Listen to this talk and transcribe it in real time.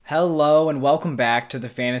Hello and welcome back to the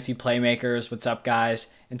Fantasy Playmakers. What's up, guys?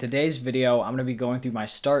 In today's video, I'm going to be going through my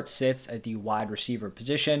start sits at the wide receiver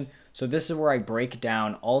position. So this is where I break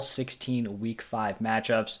down all 16 week 5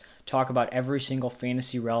 matchups, talk about every single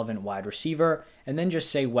fantasy relevant wide receiver, and then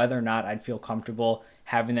just say whether or not I'd feel comfortable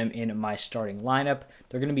having them in my starting lineup.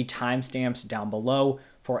 There are going to be timestamps down below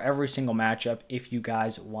for every single matchup if you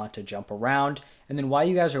guys want to jump around. And then while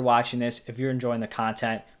you guys are watching this, if you're enjoying the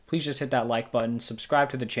content, please just hit that like button, subscribe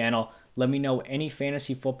to the channel. Let me know any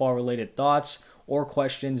fantasy football related thoughts or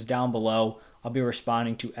questions down below. I'll be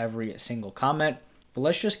responding to every single comment. But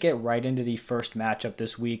let's just get right into the first matchup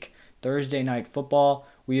this week. Thursday night football,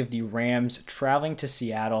 we have the Rams traveling to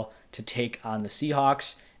Seattle to take on the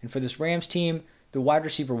Seahawks. And for this Rams team, the wide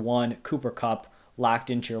receiver 1, Cooper Kupp, locked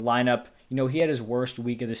into your lineup. You know, he had his worst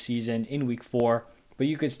week of the season in week 4, but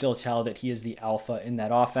you could still tell that he is the alpha in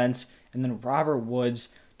that offense. And then Robert Woods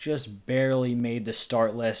just barely made the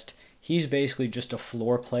start list. He's basically just a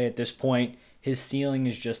floor play at this point. His ceiling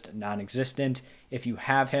is just non-existent. If you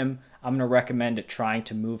have him, I'm going to recommend trying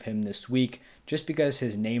to move him this week just because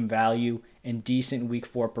his name value and decent week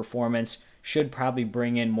 4 performance should probably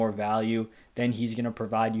bring in more value than he's going to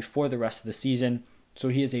provide you for the rest of the season. So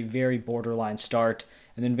he is a very borderline start.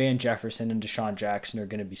 And then Van Jefferson and Deshaun Jackson are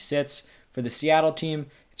going to be sits. For the Seattle team,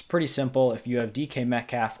 it's pretty simple. If you have DK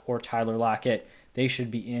Metcalf or Tyler Lockett, they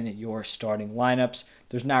should be in your starting lineups.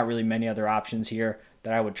 There's not really many other options here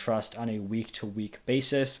that I would trust on a week-to-week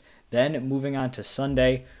basis. Then moving on to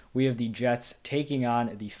Sunday, we have the Jets taking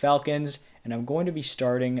on the Falcons, and I'm going to be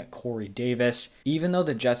starting Corey Davis. Even though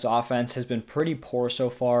the Jets offense has been pretty poor so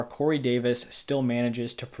far, Corey Davis still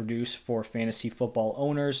manages to produce for fantasy football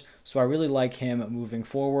owners, so I really like him moving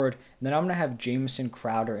forward. And then I'm going to have Jamison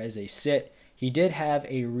Crowder as a sit. He did have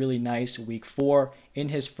a really nice week 4 in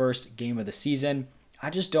his first game of the season.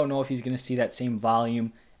 I just don't know if he's going to see that same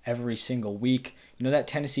volume every single week. You know, that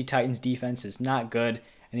Tennessee Titans defense is not good,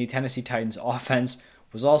 and the Tennessee Titans offense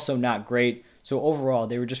was also not great. So overall,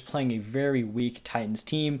 they were just playing a very weak Titans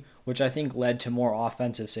team, which I think led to more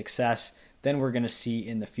offensive success than we're going to see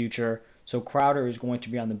in the future. So Crowder is going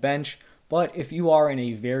to be on the bench. But if you are in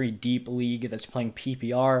a very deep league that's playing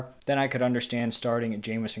PPR, then I could understand starting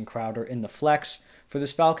Jamison Crowder in the flex. For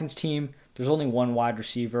this Falcons team, there's only one wide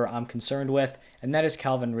receiver I'm concerned with, and that is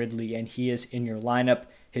Calvin Ridley, and he is in your lineup.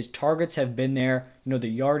 His targets have been there. You know, the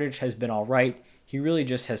yardage has been all right. He really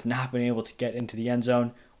just has not been able to get into the end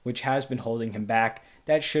zone, which has been holding him back.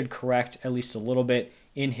 That should correct at least a little bit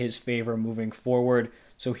in his favor moving forward,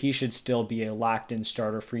 so he should still be a locked-in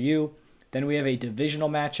starter for you. Then we have a divisional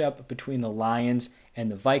matchup between the Lions and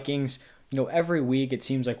the Vikings. You know, every week it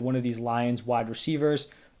seems like one of these Lions wide receivers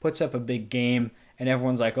puts up a big game, and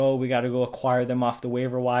everyone's like, oh, we got to go acquire them off the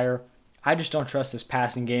waiver wire. I just don't trust this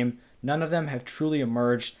passing game. None of them have truly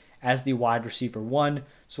emerged as the wide receiver 1,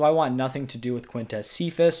 so I want nothing to do with Quintez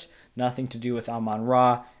Cephus, nothing to do with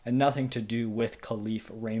Amon-Ra, and nothing to do with Khalif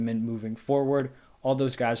Raymond moving forward. All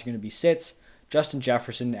those guys are going to be sits. Justin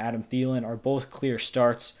Jefferson and Adam Thielen are both clear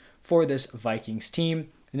starts for this Vikings team.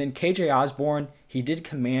 And then KJ Osborne, he did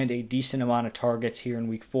command a decent amount of targets here in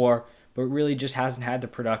week 4, but really just hasn't had the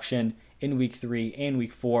production in week 3 and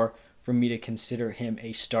week 4 for me to consider him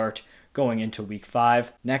a start going into week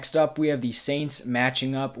 5. Next up, we have the Saints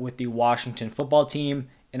matching up with the Washington football team.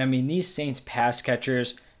 And I mean, these Saints pass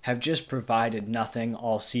catchers have just provided nothing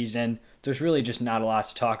all season. There's really just not a lot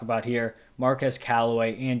to talk about here. Marquez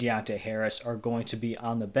Callaway and Deontay Harris are going to be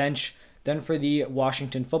on the bench. Then for the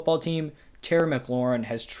Washington football team, Terry McLaurin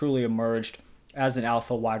has truly emerged as an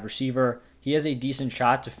alpha wide receiver. He has a decent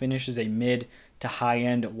shot to finish as a mid to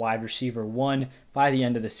high-end wide receiver 1 by the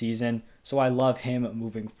end of the season, so I love him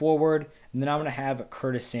moving forward. And then I'm going to have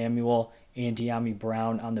Curtis Samuel and Dyami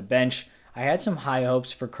Brown on the bench. I had some high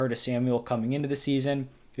hopes for Curtis Samuel coming into the season.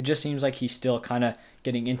 It just seems like he's still kind of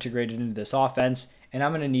getting integrated into this offense, and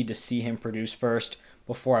I'm going to need to see him produce first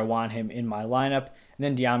before I want him in my lineup.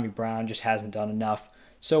 And then Dyami Brown just hasn't done enough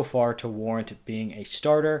so far to warrant being a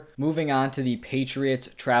starter. Moving on to the Patriots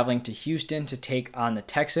traveling to Houston to take on the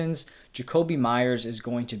Texans. Jacoby Myers is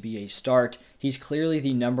going to be a start. He's clearly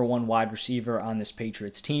the number 1 wide receiver on this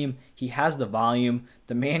Patriots team. He has the volume.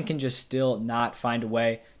 The man can just still not find a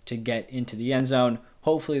way to get into the end zone.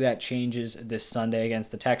 Hopefully that changes this Sunday against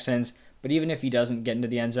the Texans. But even if he doesn't get into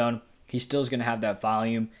the end zone, he still is going to have that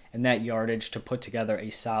volume and that yardage to put together a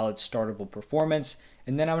solid startable performance.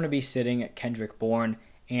 And then I'm going to be sitting Kendrick Bourne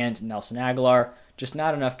and Nelson Aguilar. Just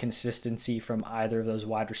not enough consistency from either of those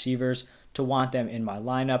wide receivers to want them in my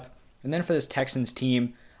lineup. And then for this Texans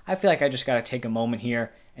team, I feel like I just got to take a moment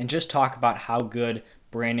here and just talk about how good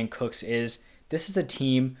Brandon Cooks is. This is a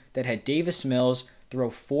team that had Davis Mills, throw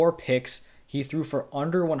 4 picks. He threw for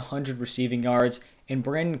under 100 receiving yards, and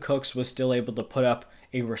Brandon Cooks was still able to put up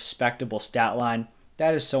a respectable stat line.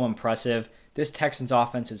 That is so impressive. This Texans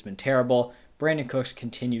offense has been terrible. Brandon Cooks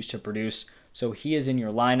continues to produce, so he is in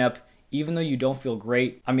your lineup. Even though you don't feel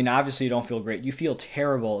great, obviously you don't feel great, you feel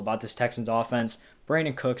terrible about this Texans offense,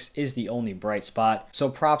 Brandon Cooks is the only bright spot, so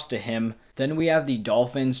props to him. Then we have the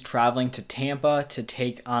Dolphins traveling to Tampa to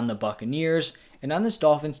take on the Buccaneers. And on this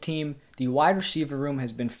Dolphins team, the wide receiver room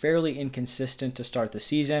has been fairly inconsistent to start the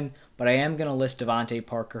season, but I am going to list Devontae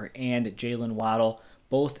Parker and Jalen Waddle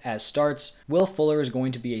both as starts. Will Fuller is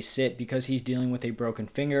going to be a sit because he's dealing with a broken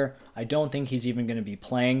finger. I don't think he's even going to be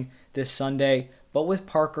playing this Sunday. But with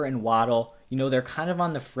Parker and Waddle, they're kind of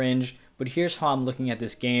on the fringe. But here's how I'm looking at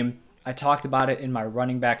this game. I talked about it in my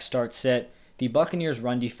running back start sit. The Buccaneers'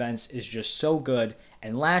 run defense is just so good.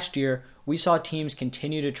 And last year, we saw teams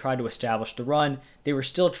continue to try to establish the run. They were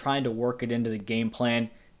still trying to work it into the game plan.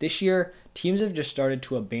 This year, teams have just started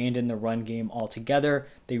to abandon the run game altogether.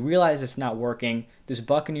 They realize it's not working. This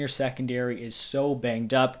Buccaneers secondary is so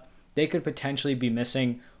banged up. They could potentially be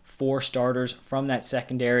missing 4 starters from that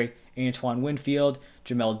secondary: Antoine Winfield,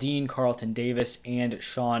 Jamel Dean, Carlton Davis, and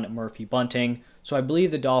Sean Murphy-Bunting. So I believe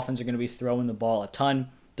the Dolphins are going to be throwing the ball a ton.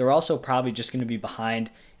 They're also probably just going to be behind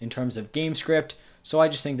in terms of game script. So I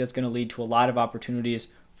just think that's going to lead to a lot of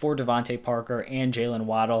opportunities for Devontae Parker and Jalen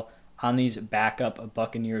Waddle on these backup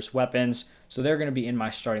Buccaneers weapons. So they're going to be in my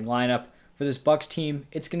starting lineup. For this Bucs team,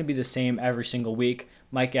 it's going to be the same every single week.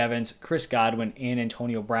 Mike Evans, Chris Godwin, and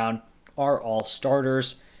Antonio Brown are all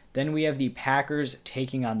starters. Then we have the Packers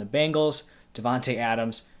taking on the Bengals. Devontae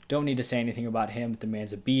Adams, don't need to say anything about him. The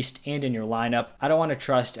man's a beast and in your lineup. I don't want to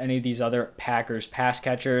trust any of these other Packers pass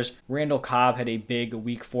catchers. Randall Cobb had a big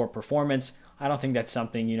Week 4 performance. I don't think that's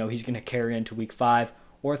something, he's going to carry into Week 5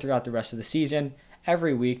 or throughout the rest of the season.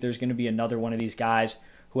 Every week there's going to be another one of these guys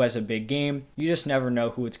who has a big game. You just never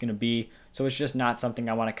know who it's going to be. So it's just not something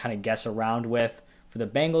I want to kind of guess around with. For the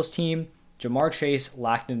Bengals team, Jamar Chase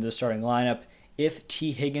locked into the starting lineup. If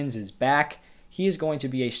T. Higgins is back, he is going to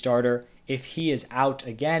be a starter. If he is out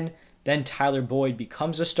again, then Tyler Boyd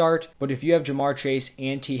becomes a start. But if you have Jamar Chase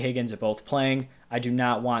and T. Higgins both playing, I do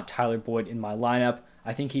not want Tyler Boyd in my lineup.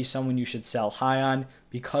 I think he's someone you should sell high on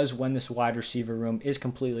because when this wide receiver room is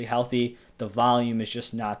completely healthy, the volume is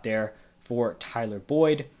just not there for Tyler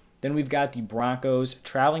Boyd. Then we've got the Broncos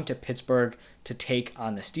traveling to Pittsburgh to take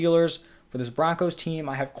on the Steelers. For this Broncos team,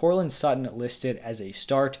 I have Courtland Sutton listed as a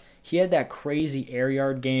start. He had that crazy air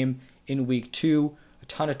yard game in Week 2, a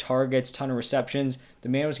ton of targets, ton of receptions. The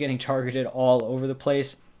man was getting targeted all over the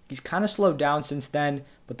place. He's kind of slowed down since then,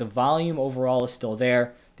 but the volume overall is still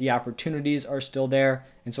there. The opportunities are still there,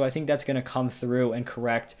 and so I think that's going to come through and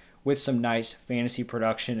correct with some nice fantasy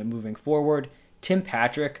production moving forward. Tim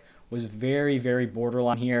Patrick was very, very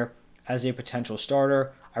borderline here as a potential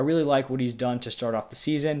starter. I really like what he's done to start off the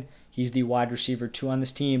season. He's the wide receiver 2 on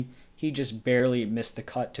this team. He just barely missed the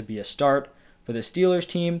cut to be a start. For the Steelers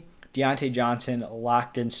team, Deontay Johnson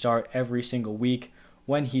locked in start every single week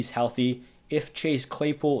when he's healthy. If Chase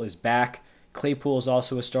Claypool is back, Claypool is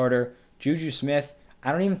also a starter. Juju Smith,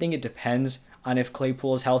 I don't even think it depends on if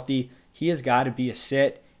Claypool is healthy. He has got to be a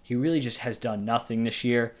sit. He really just has done nothing this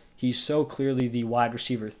year. He's so clearly the wide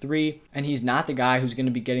receiver 3, and he's not the guy who's going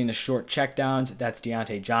to be getting the short checkdowns. That's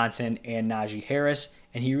Deontay Johnson and Najee Harris,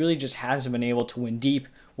 and he really just hasn't been able to win deep.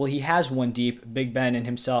 Well, he has won deep. Big Ben and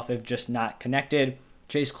himself have just not connected.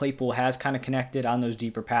 Chase Claypool has kind of connected on those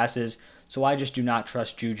deeper passes, so I just do not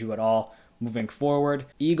trust Juju at all moving forward.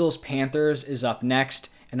 Eagles-Panthers is up next.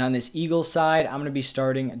 And on this Eagles side, I'm going to be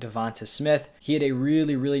starting Devonta Smith. He had a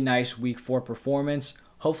really, really nice Week 4 performance.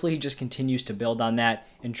 Hopefully he just continues to build on that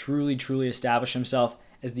and truly, truly establish himself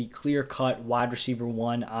as the clear-cut wide receiver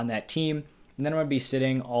 1 on that team. And then I'm going to be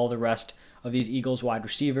sitting all the rest of these Eagles wide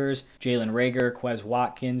receivers. Jalen Reagor, Quez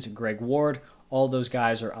Watkins, Greg Ward, all those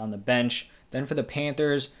guys are on the bench. Then for the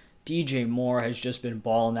Panthers, DJ Moore has just been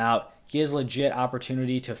balling out. He has legit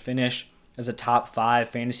opportunity to finish as a top 5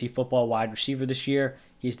 fantasy football wide receiver this year.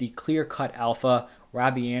 He's the clear-cut alpha.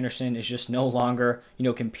 Robbie Anderson is just no longer,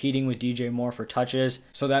 competing with DJ Moore for touches.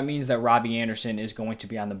 So that means that Robbie Anderson is going to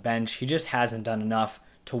be on the bench. He just hasn't done enough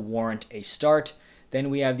to warrant a start.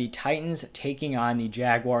 Then we have the Titans taking on the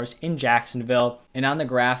Jaguars in Jacksonville. And on the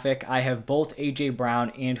graphic, I have both A.J.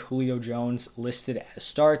 Brown and Julio Jones listed as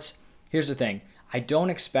starts. Here's the thing. I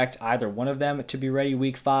don't expect either one of them to be ready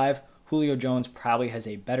Week 5. Julio Jones probably has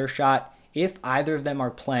a better shot. If either of them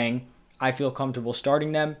are playing, I feel comfortable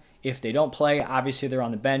starting them. If they don't play, obviously they're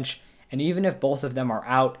on the bench. And even if both of them are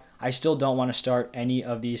out, I still don't want to start any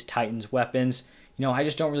of these Titans weapons. I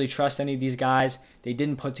just don't really trust any of these guys. They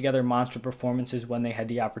didn't put together monster performances when they had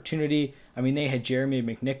the opportunity. I mean, they had Jeremy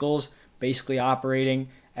McNichols basically operating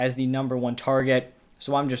as the number one target.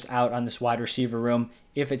 So I'm just out on this wide receiver room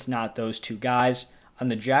if it's not those two guys. On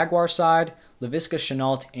the Jaguar side, Laviska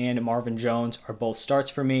Shenault and Marvin Jones are both starts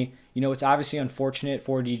for me. It's obviously unfortunate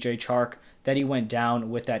for DJ Chark that he went down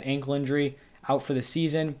with that ankle injury, out for the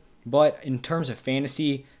season. But in terms of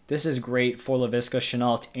fantasy, this is great for Laviska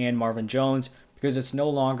Shenault and Marvin Jones because it's no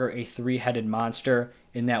longer a three-headed monster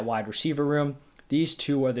in that wide receiver room. These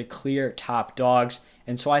two are the clear top dogs,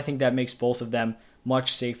 and so I think that makes both of them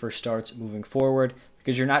much safer starts moving forward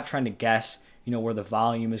because you're not trying to guess, where the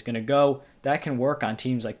volume is going to go. That can work on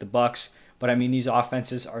teams like the Bucs, but I mean, these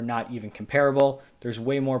offenses are not even comparable. There's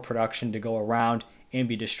way more production to go around and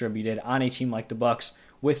be distributed on a team like the Bucs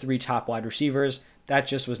with three top wide receivers. That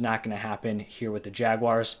just was not going to happen here with the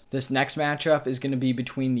Jaguars. This next matchup is going to be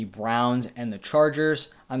between the Browns and the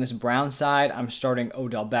Chargers. On this Browns side, I'm starting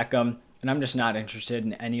Odell Beckham, and I'm just not interested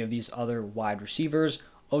in any of these other wide receivers.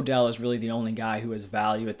 Odell is really the only guy who has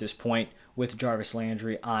value at this point with Jarvis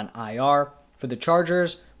Landry on IR. For the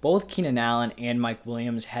Chargers, both Keenan Allen and Mike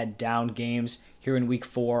Williams had down games here in Week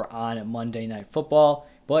 4 on Monday Night Football.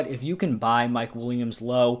 But if you can buy Mike Williams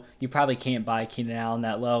low, you probably can't buy Keenan Allen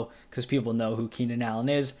that low because people know who Keenan Allen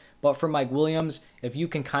is. But for Mike Williams, if you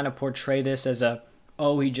can kind of portray this as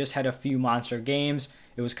he just had a few monster games,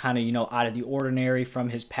 it was kind of, out of the ordinary from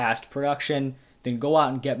his past production, then go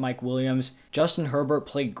out and get Mike Williams. Justin Herbert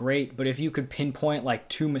played great, but if you could pinpoint like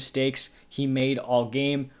two mistakes he made all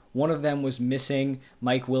game, one of them was missing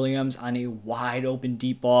Mike Williams on a wide open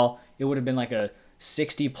deep ball. It would have been like a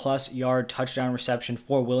 60-plus yard touchdown reception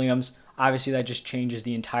for Williams. Obviously, that just changes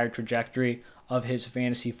the entire trajectory of his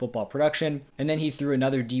fantasy football production. And then he threw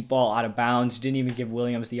another deep ball out of bounds, didn't even give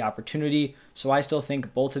Williams the opportunity. So I still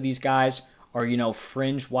think both of these guys are,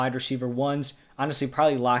 fringe wide receiver ones. Honestly,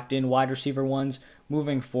 probably locked in wide receiver ones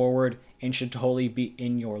moving forward and should totally be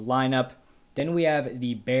in your lineup. Then we have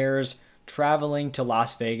the Bears traveling to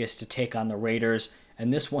Las Vegas to take on the Raiders.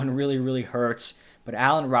 And this one really, really hurts. But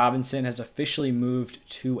Allen Robinson has officially moved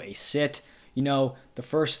to a sit. The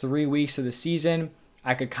first 3 weeks of the season,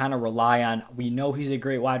 I could kind of rely on. We know he's a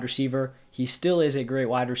great wide receiver. He still is a great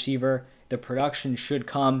wide receiver. The production should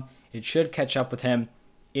come. It should catch up with him.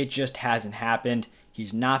 It just hasn't happened.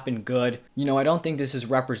 He's not been good. I don't think this is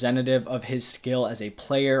representative of his skill as a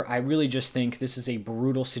player. I really just think this is a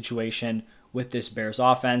brutal situation with this Bears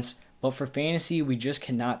offense. But for fantasy, we just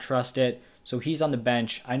cannot trust it. So he's on the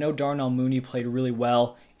bench. I know Darnell Mooney played really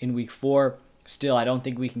well in Week 4. Still, I don't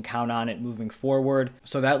think we can count on it moving forward.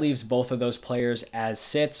 So that leaves both of those players as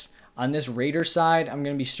sits. On this Raiders side, I'm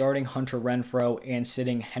going to be starting Hunter Renfrow and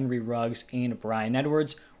sitting Henry Ruggs and Bryan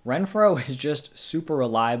Edwards. Renfrow is just super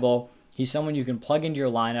reliable. He's someone you can plug into your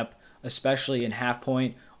lineup, especially in half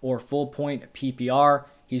point or full point PPR.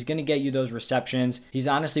 He's going to get you those receptions. He's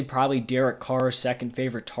honestly probably Derek Carr's second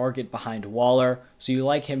favorite target behind Waller, so you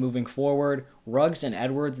like him moving forward. Ruggs and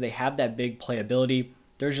Edwards, they have that big playability.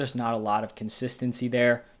 There's just not a lot of consistency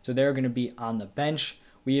there, so they're going to be on the bench.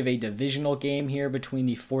 We have a divisional game here between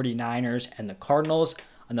the 49ers and the Cardinals.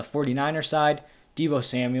 On the 49ers side, Deebo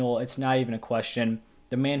Samuel, it's not even a question.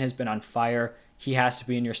 The man has been on fire. He has to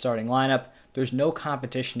be in your starting lineup. There's no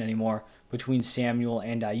competition anymore between Samuel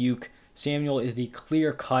and Ayuk. Samuel is the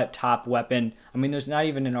clear-cut top weapon. I mean, there's not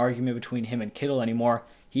even an argument between him and Kittle anymore.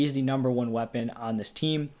 He's the number one weapon on this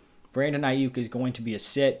team. Brandon Ayuk is going to be a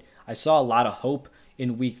sit. I saw a lot of hope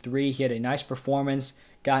in Week 3. He had a nice performance,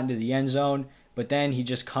 got into the end zone, but then he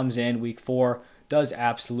just comes in Week 4, does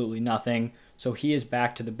absolutely nothing. So he is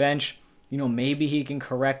back to the bench. Maybe he can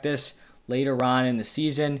correct this later on in the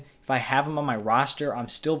season. If I have him on my roster, I'm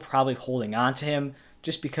still probably holding on to him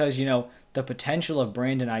just because, the potential of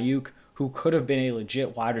Brandon Ayuk, who could have been a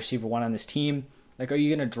legit wide receiver one on this team. Like, are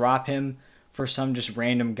you going to drop him for some just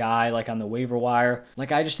random guy like on the waiver wire?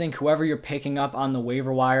 Like, I just think whoever you're picking up on the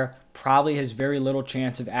waiver wire probably has very little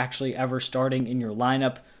chance of actually ever starting in your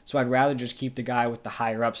lineup. So I'd rather just keep the guy with the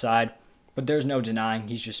higher upside. But there's no denying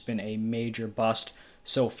he's just been a major bust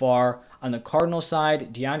so far. On the Cardinals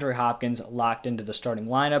side, DeAndre Hopkins locked into the starting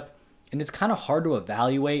lineup. And it's kind of hard to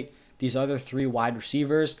evaluate these other three wide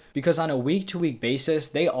receivers because on a week-to-week basis,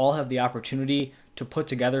 they all have the opportunity to put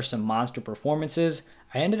together some monster performances.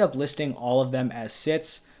 I ended up listing all of them as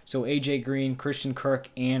sits, so AJ Green, Christian Kirk,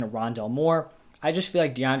 and Rondell Moore. I just feel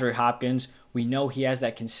like DeAndre Hopkins, we know he has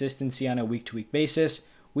that consistency on a week-to-week basis.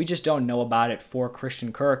 We just don't know about it for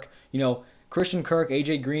Christian Kirk. Christian Kirk,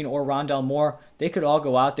 AJ Green, or Rondell Moore, they could all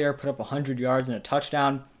go out there, put up 100 yards and a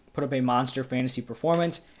touchdown, put up a monster fantasy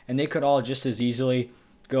performance, and they could all just as easily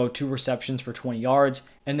go 2 receptions for 20 yards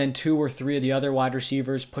and then 2 or 3 of the other wide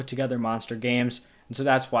receivers put together monster games. And so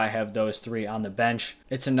that's why I have those 3 on the bench.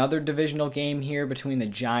 It's another divisional game here between the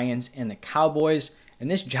Giants and the Cowboys. And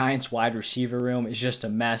this Giants wide receiver room is just a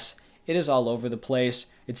mess. It is all over the place.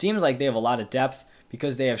 It seems like they have a lot of depth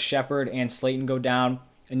because they have Shepard and Slayton go down.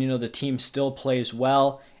 And, the team still plays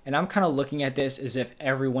well. And I'm kind of looking at this as if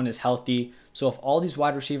everyone is healthy. So if all these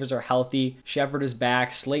wide receivers are healthy, Shepard is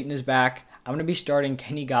back, Slayton is back, I'm going to be starting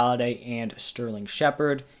Kenny Golladay and Sterling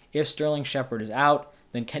Shepard. If Sterling Shepard is out,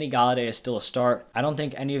 then Kenny Golladay is still a start. I don't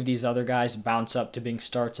think any of these other guys bounce up to being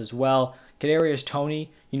starts as well. Kadarius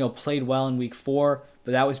Toney, played well in week 4,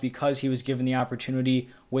 but that was because he was given the opportunity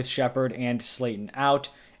with Shepard and Slayton out.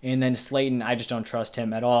 And then Slayton, I just don't trust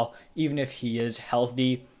him at all, even if he is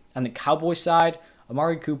healthy. On the Cowboys side,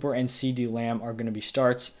 Amari Cooper and CeeDee Lamb are going to be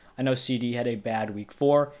starts. I know CD had a bad week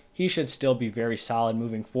 4. He should still be very solid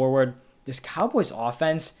moving forward. This Cowboys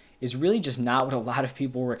offense is really just not what a lot of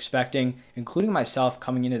people were expecting, including myself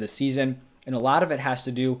coming into the season. And a lot of it has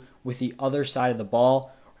to do with the other side of the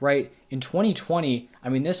ball, right? In 2020,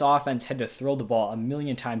 this offense had to throw the ball a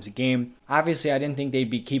million times a game. Obviously, I didn't think they'd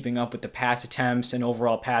be keeping up with the pass attempts and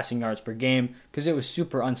overall passing yards per game because it was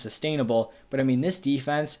super unsustainable. But this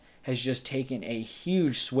defense has just taken a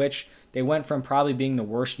huge switch. They went from probably being the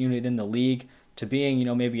worst unit in the league to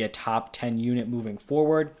being, maybe a top 10 unit moving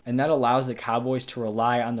forward. And that allows the Cowboys to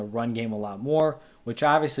rely on the run game a lot more, which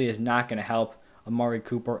obviously is not going to help Amari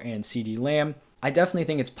Cooper and CeeDee Lamb. I definitely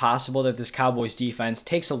think it's possible that this Cowboys defense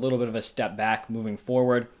takes a little bit of a step back moving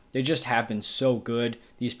forward. They just have been so good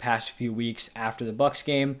these past few weeks after the Bucs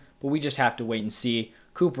game, but we just have to wait and see.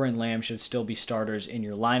 Cooper and Lamb should still be starters in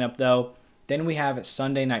your lineup though. Then we have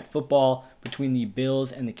Sunday Night Football between the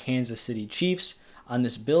Bills and the Kansas City Chiefs. On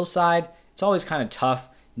this Bills side, it's always kind of tough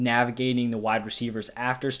navigating the wide receivers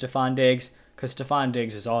after Stephon Diggs because Stephon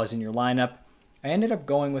Diggs is always in your lineup. I ended up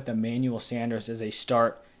going with Emmanuel Sanders as a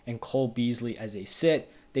start and Cole Beasley as a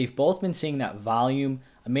sit. They've both been seeing that volume.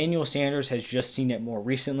 Emmanuel Sanders has just seen it more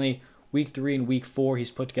recently. Week 3 and week 4,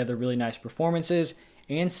 he's put together really nice performances,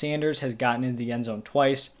 and Sanders has gotten into the end zone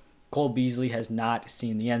twice. Cole Beasley has not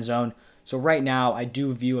seen the end zone. So right now, I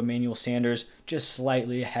do view Emmanuel Sanders just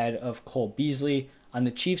slightly ahead of Cole Beasley. On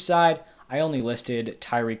the Chiefs side, I only listed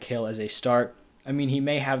Tyreek Hill as a start. He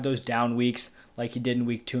may have those down weeks like he did in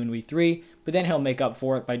week 2 and week 3, but then he'll make up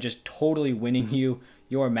for it by just totally winning you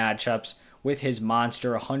your matchups with his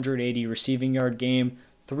monster 180 receiving yard game,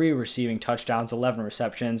 3 receiving touchdowns, 11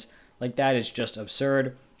 receptions. Like, that is just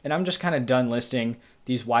absurd. And I'm just kind of done listing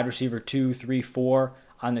these wide receiver 2, 3, 4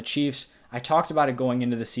 on the Chiefs. I talked about it going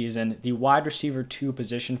into the season. The wide receiver 2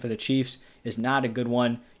 position for the Chiefs is not a good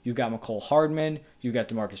one. You've got McCole Hardman, you've got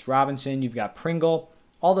Demarcus Robinson, you've got Pringle.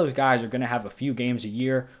 All those guys are going to have a few games a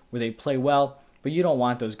year where they play well, but you don't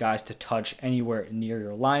want those guys to touch anywhere near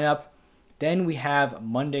your lineup. Then we have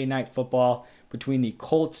Monday Night Football between the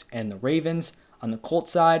Colts and the Ravens. On the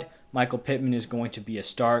Colts side, Michael Pittman is going to be a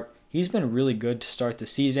start. He's been really good to start the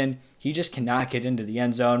season. He just cannot get into the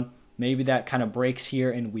end zone. Maybe that kind of breaks here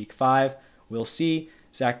in week 5. We'll see.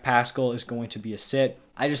 Zach Pascal is going to be a sit.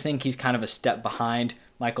 I just think he's kind of a step behind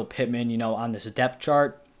Michael Pittman, on this depth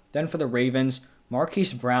chart. Then for the Ravens,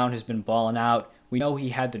 Marquise Brown has been balling out. We know he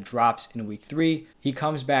had the drops in week 3. He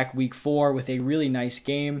comes back week 4 with a really nice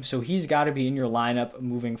game, so he's got to be in your lineup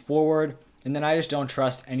moving forward. And then I just don't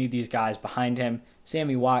trust any of these guys behind him.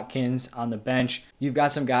 Sammy Watkins on the bench. You've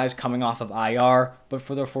got some guys coming off of IR, but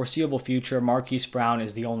for the foreseeable future, Marquise Brown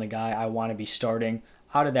is the only guy I want to be starting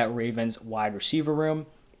out of that Ravens wide receiver room.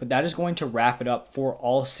 But that is going to wrap it up for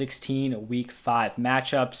all 16 week 5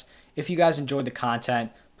 matchups. If you guys enjoyed the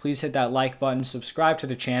content, please hit that like button, subscribe to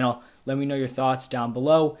the channel. Let me know your thoughts down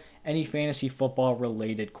below. Any fantasy football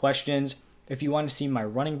related questions. If you want to see my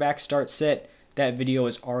running back start sit, that video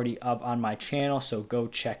is already up on my channel, so go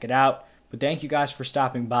check it out. But thank you guys for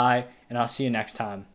stopping by, and I'll see you next time.